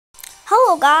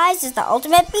Hello guys, it's the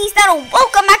Ultimate Beast and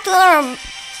welcome back to another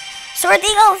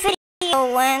Swordigo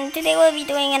video, and today we'll be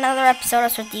doing another episode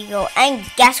of Swordigo, and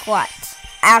guess what?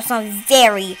 I have some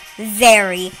very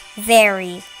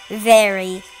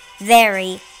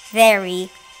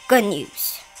good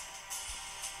news.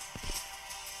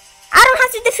 I don't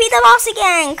have to defeat the boss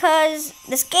again because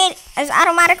this gate is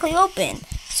automatically open.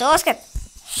 So let's get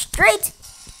straight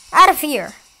out of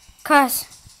here because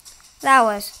that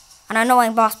was an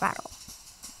annoying boss battle.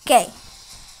 Okay,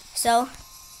 so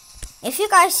if you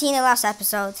guys seen the last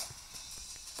episode,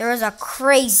 there was a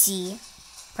crazy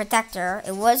protector.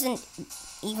 It wasn't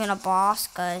even a boss,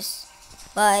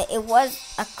 but it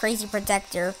was a crazy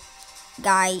protector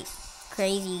guy,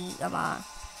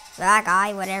 that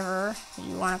guy, whatever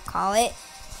you want to call it.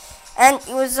 And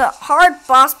it was a hard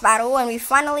boss battle, and we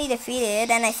finally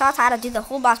defeated. And I thought I had to do the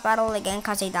whole boss battle again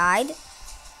because I died.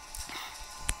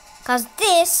 Because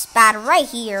this bat right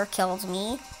here killed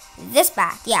me. This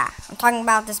bat, yeah, I'm talking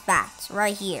about this bat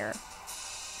right here.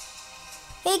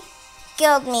 He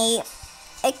killed me.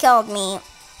 It killed me.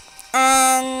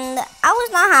 And I was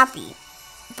not happy.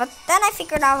 But then I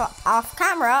figured out off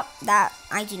camera that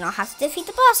I do not have to defeat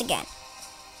the boss again.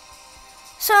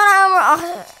 So now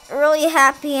I'm really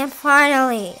happy, and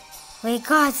finally, we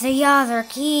got the other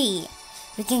key.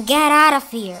 We can get out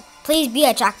of here. Please be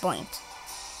a checkpoint.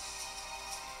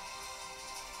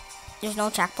 There's no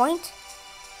checkpoint?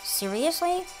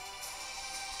 Seriously?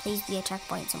 Please be a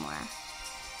checkpoint somewhere.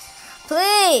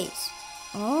 Please!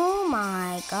 Oh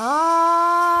my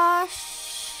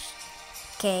gosh.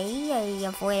 Okay, I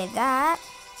avoided that.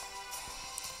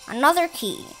 Another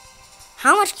key.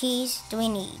 How much keys do we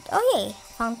need? Oh yay,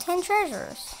 found 10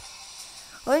 treasures.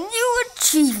 A new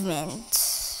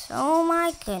achievement. Oh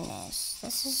my goodness,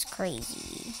 this is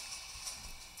crazy.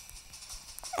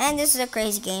 And this is a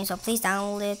crazy game, so please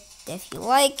download it if you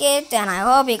like it. And I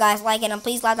hope you guys like it, and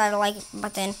please slap that like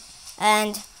button.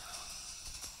 And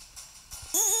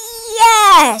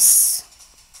yes!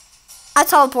 A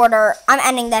teleporter. I'm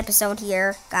ending the episode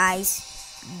here, guys.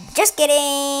 Just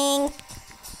kidding.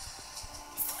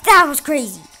 That was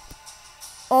crazy.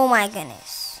 Oh my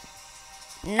goodness.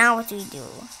 Now what do we do?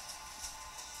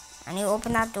 I need to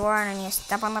open that door, and I need to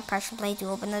step on the pressure plate to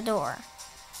open the door.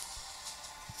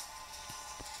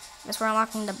 Guess we're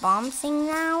unlocking the bomb thing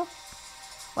now.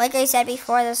 Like I said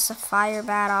before, this is a fire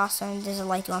bat. Awesome. This is a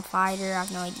light on fire. I have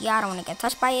no idea. I don't want to get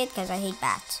touched by it because I hate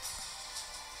bats.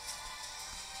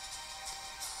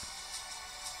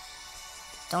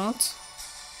 Don't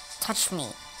touch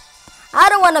me. I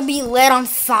don't want to be lit on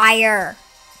fire.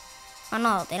 Oh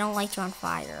no, they don't light you on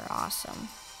fire. Awesome.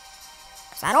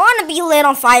 Because I don't want to be lit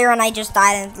on fire and I just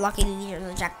died, and luckily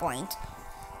there's a checkpoint.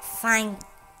 Thank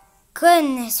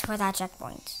goodness for that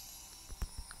checkpoint.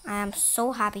 I am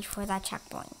so happy for that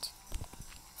checkpoint.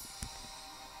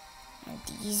 And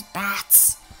these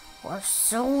bats were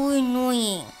so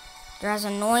annoying. They're as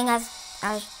annoying as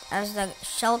the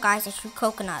shell guys that shoot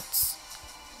coconuts.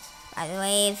 By the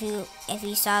way, if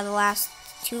you saw the last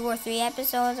 2 or 3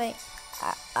 episodes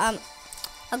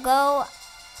ago,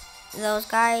 those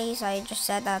guys, I just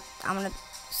said that I'm gonna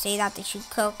say that they shoot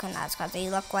coconuts because they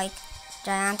look like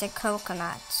gigantic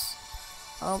coconuts.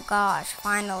 Oh gosh,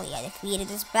 finally I defeated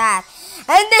this bat.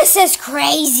 And this is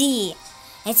crazy!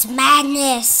 It's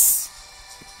madness!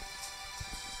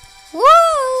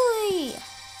 Woo!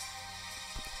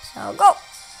 So go!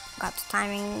 Got the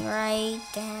timing right,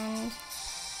 and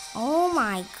oh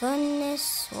my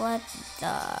goodness, what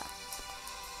the?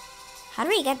 How do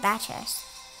we get that chest?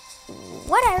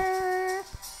 Whatever!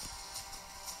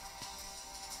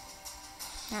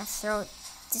 Now throw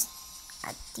this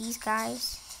at these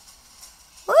guys.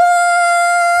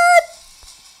 What?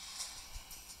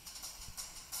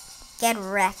 Get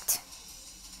wrecked.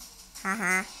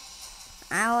 Haha.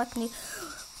 Now what can you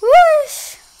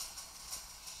whoosh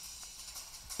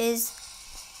is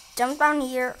jump down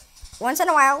here once in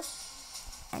a while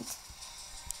and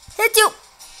hit you.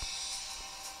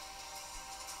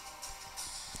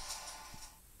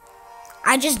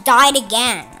 I just died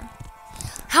again.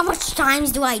 How much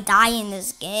times do I die in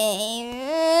this game?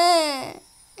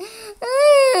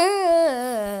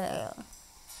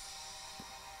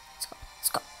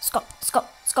 Let's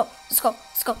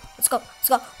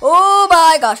go. Oh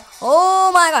my gosh.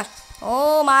 Oh my gosh.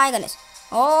 Oh my goodness.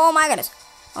 Oh my goodness.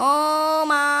 Oh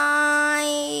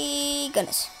my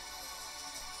goodness.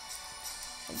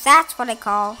 That's what I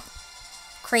call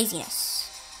craziness.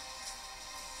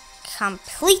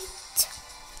 Complete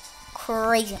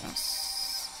craziness.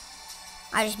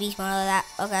 I just beat one of that.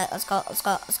 Okay, let's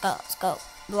go.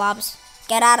 Blobs,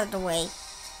 get out of the way.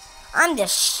 I'm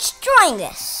destroying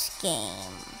this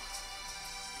game.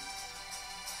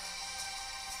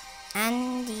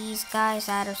 And these guys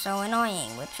that are so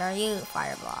annoying, which are you,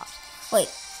 fire blobs. Wait,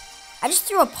 I just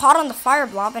threw a pot on the fire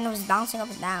blob and it was bouncing up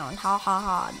and down. Ha ha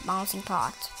ha, bouncing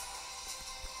pot.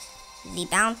 The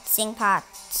bouncing pot.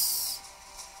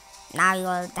 Now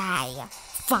you'll die,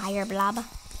 fire blob.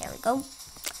 Here we go.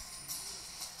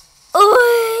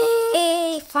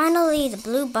 Ooh, finally, the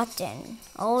blue button.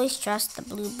 Always trust the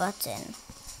blue button.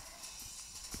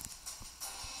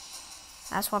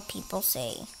 That's what people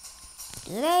say.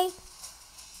 Do they?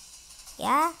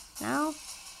 Yeah? No?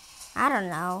 I don't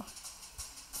know.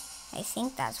 I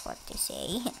think that's what they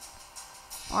say.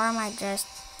 Or am I just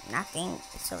acting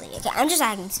silly? Okay, I'm just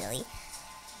acting silly.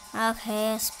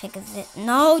 Okay, let's pick this.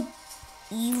 No!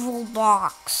 Evil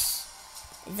box.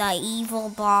 The evil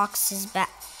box is back.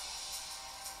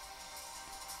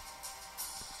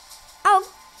 Oh.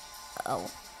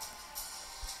 Oh.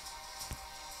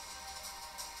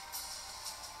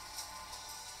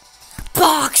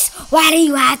 Box! Why do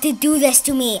you have to do this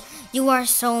to me? You are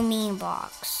so mean,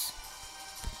 Box.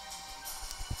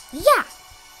 Yeah.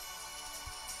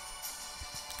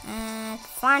 And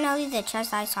finally, the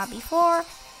chest I saw before.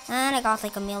 And I got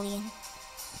like a million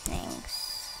things.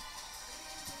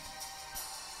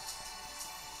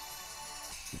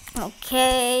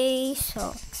 Okay,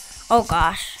 so... Oh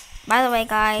gosh. By the way,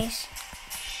 guys,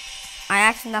 I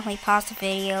accidentally paused the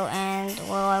video and,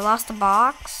 well, I lost the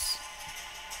box.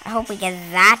 I hope we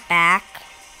get that back.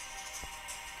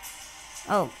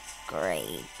 Oh,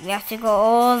 great. We have to go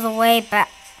all the way back.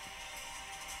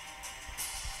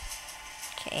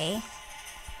 Okay.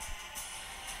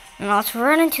 Now let's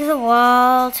run into the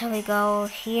wall till we go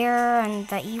here and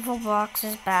the evil box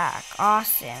is back.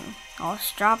 Awesome. I'll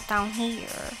just drop down here.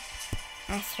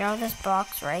 I throw this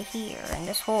box right here in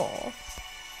this hole.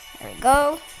 There we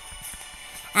go.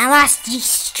 And let's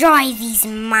destroy these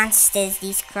monsters,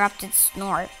 these corrupted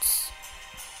snorts.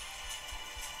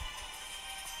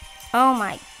 Oh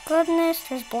my goodness,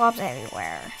 there's blobs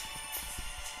everywhere.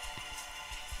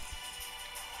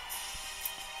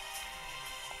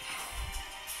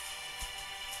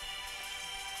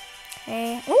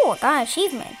 Okay. Ooh, I got an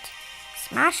achievement.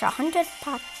 Smash 100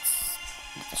 pots.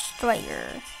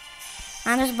 Destroyer.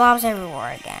 And there's blobs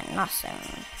everywhere again.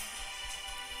 Awesome.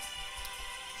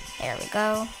 There we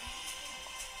go.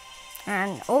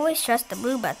 And always trust the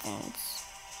blue buttons.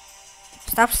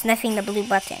 Stop sniffing the blue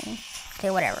button. Okay,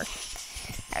 whatever.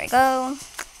 There we go.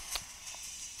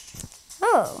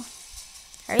 Oh.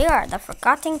 There we are. The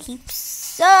Forgotten Keep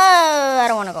Cellar. I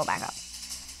don't want to go back up.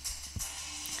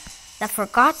 The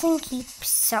Forgotten Keep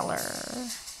Cellar.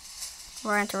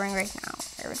 We're entering right now.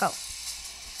 There we go.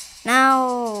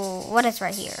 Now, what is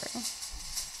right here?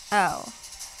 Oh.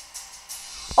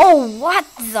 Oh, what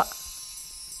the?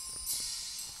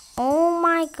 Oh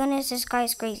my goodness, this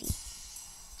guy's crazy.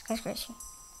 This guy's crazy.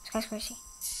 This guy's crazy.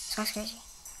 This guy's crazy.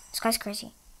 This guy's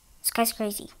crazy. This guy's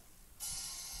crazy.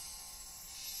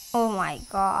 Oh my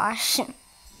gosh.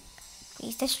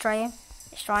 Please destroy him.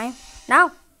 Destroy him.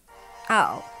 No.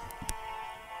 Oh.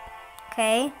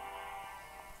 Okay.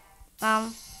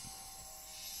 Well,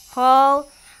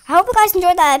 I hope you guys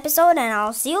enjoyed that episode, and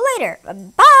I'll see you later.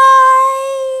 Bye!